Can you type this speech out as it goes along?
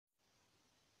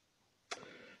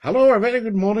Hello, a very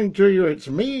good morning to you. It's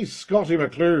me, Scottie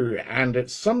McClue, and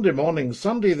it's Sunday morning,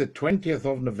 Sunday the 20th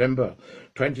of November,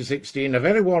 2016. A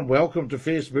very warm welcome to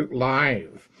Facebook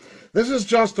Live. This is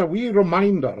just a wee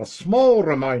reminder, a small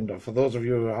reminder, for those of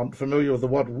you who aren't familiar with the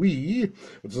word we,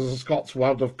 which is a Scots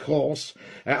word, of course.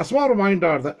 A small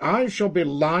reminder that I shall be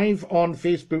live on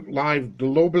Facebook Live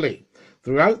globally,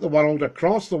 throughout the world,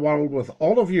 across the world, with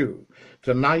all of you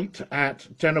tonight at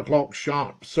 10 o'clock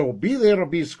sharp. So be there or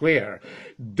be square.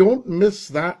 Don't miss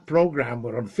that program.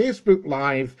 We're on Facebook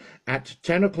Live at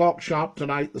 10 o'clock sharp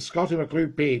tonight, the Scottie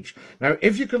McClue page. Now,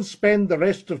 if you can spend the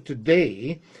rest of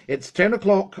today, it's 10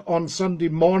 o'clock on Sunday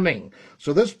morning.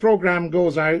 So this program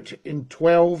goes out in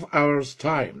 12 hours'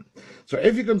 time. So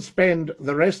if you can spend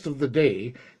the rest of the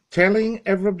day telling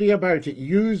everybody about it,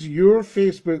 use your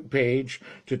Facebook page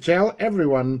to tell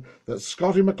everyone that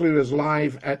Scottie McClue is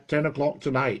live at 10 o'clock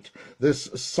tonight, this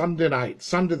Sunday night,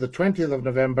 Sunday the 20th of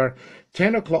November,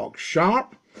 10 o'clock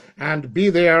sharp, and be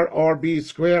there or be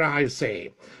square, I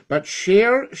say. But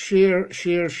share, share,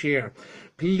 share, share.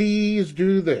 Please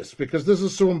do this, because this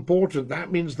is so important.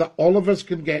 That means that all of us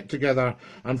can get together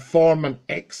and form an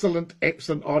excellent,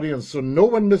 excellent audience, so no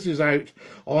one misses out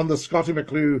on the Scottie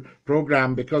McClue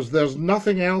program, because there's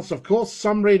nothing else. Of course,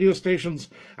 some radio stations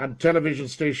and television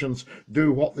stations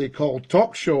do what they call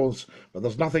talk shows, but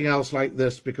there's nothing else like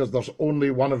this, because there's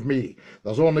only one of me.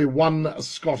 There's only one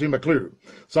Scottie McClue.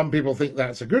 Some people think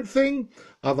that's a good thing.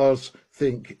 Others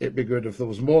think it'd be good if there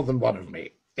was more than one of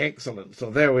me. Excellent.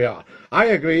 So there we are. I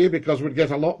agree, because we'd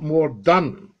get a lot more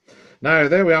done. Now,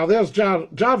 there we are. There's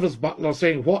Jarvis Butler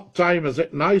saying, what time is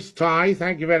it? Nice tie.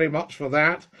 Thank you very much for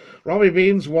that. Robbie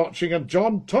Bean's watching, and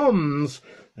John Toms,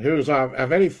 who's a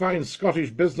very fine Scottish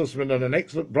businessman and an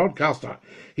excellent broadcaster,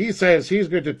 he says he's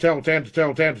going to tell 10 to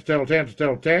tell 10 to tell 10 to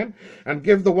tell 10 and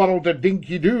give the world a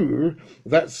dinky-doo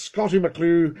that Scottie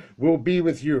McClue will be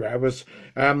with you. I was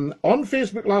on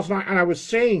Facebook last night, and I was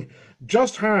saying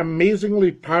just how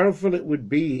amazingly powerful it would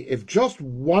be if just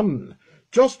one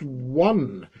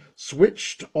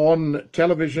switched on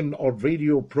television or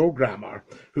radio programmer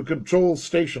who controls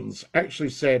stations actually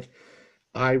said,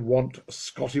 I want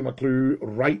Scottie McClue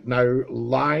right now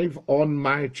live on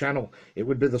my channel. It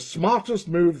would be the smartest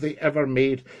move they ever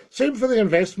made. Same for the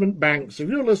investment banks. If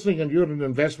you're listening and you're in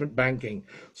investment banking,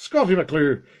 Scottie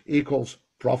McClue equals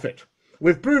profit.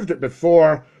 We've proved it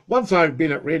before. Once I've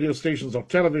been at radio stations or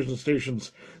television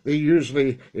stations, they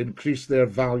usually increase their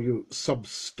value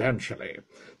substantially.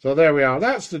 So there we are.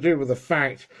 That's to do with the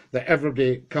fact that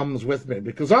everybody comes with me,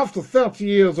 because after 30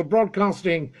 years of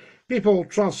broadcasting, people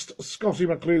trust Scottie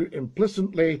McClue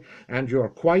implicitly, and you're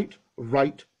quite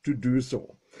right to do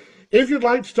so. If you'd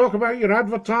like to talk about your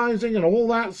advertising and all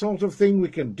that sort of thing, we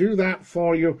can do that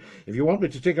for you. If you want me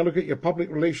to take a look at your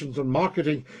public relations and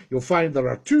marketing, you'll find there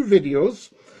are two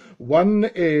videos. One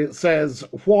says,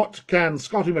 what can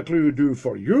Scottie McClue do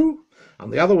for you?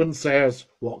 And the other one says,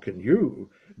 what can you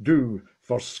do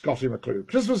for Scottie McClue?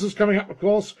 Christmas is coming up, of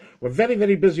course. We're very,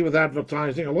 very busy with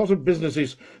advertising. A lot of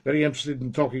businesses very interested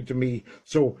in talking to me,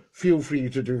 so feel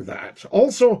free to do that.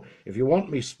 Also, if you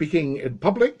want me speaking in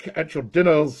public at your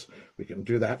dinners, we can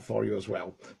do that for you as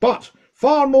well. But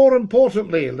far more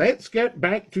importantly, let's get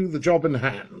back to the job in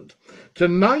hand.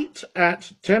 Tonight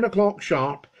at 10 o'clock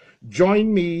sharp,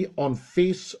 join me on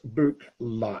Facebook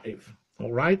Live.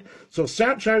 All right, so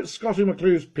search out Scottie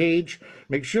McClue's page.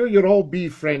 Make sure you're all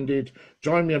befriended.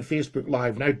 Join me on Facebook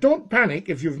Live. Now, don't panic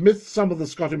if you've missed some of the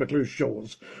Scottie McClue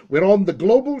shows. We're on the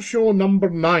global show number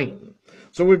 9.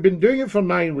 So we've been doing it for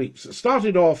 9 weeks. It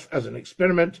started off as an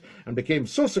experiment and became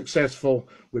so successful,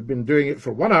 we've been doing it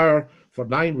for 1 hour for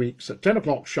 9 weeks at 10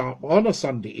 o'clock sharp on a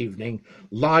Sunday evening,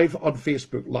 live on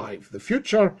Facebook Live. The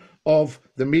future of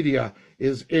the media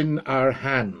is in our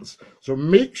hands. So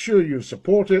make sure you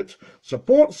support it.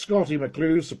 Support Scottie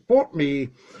McClue, support me.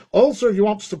 Also, if you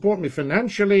want to support me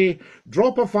financially,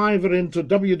 drop a fiver into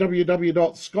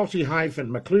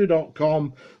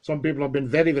www.scottie-mcclue.com. Some people have been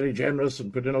very, very generous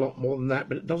and put in a lot more than that,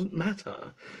 but it doesn't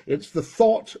matter. It's the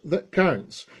thought that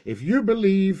counts. If you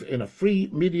believe in a free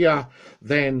media,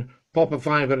 then pop a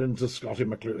fiver into Scottie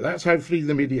McClue. That's how free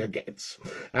the media gets.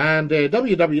 And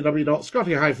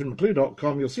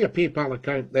www.scottie-mcclue.com, you'll see a PayPal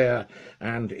account there,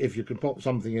 and if you can pop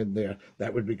something in there,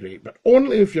 that would be great. But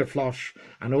only if you're flush,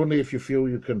 and only if you feel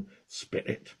you can spit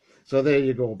it. So there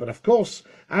you go. But of course,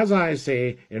 as I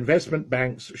say, investment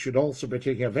banks should also be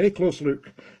taking a very close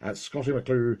look at Scottie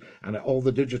McClue and at all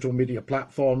the digital media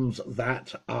platforms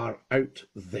that are out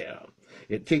there.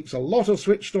 It takes a lot of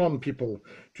switched on people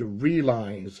to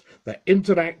realise that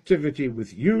interactivity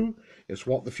with you is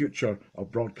what the future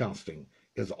of broadcasting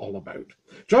is all about.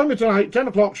 Join me tonight, 10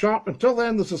 o'clock sharp. Until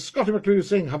then, this is Scottie McClue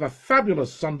saying have a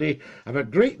fabulous Sunday, have a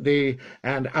great day,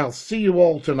 and I'll see you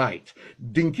all tonight.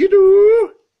 Dinky-doo!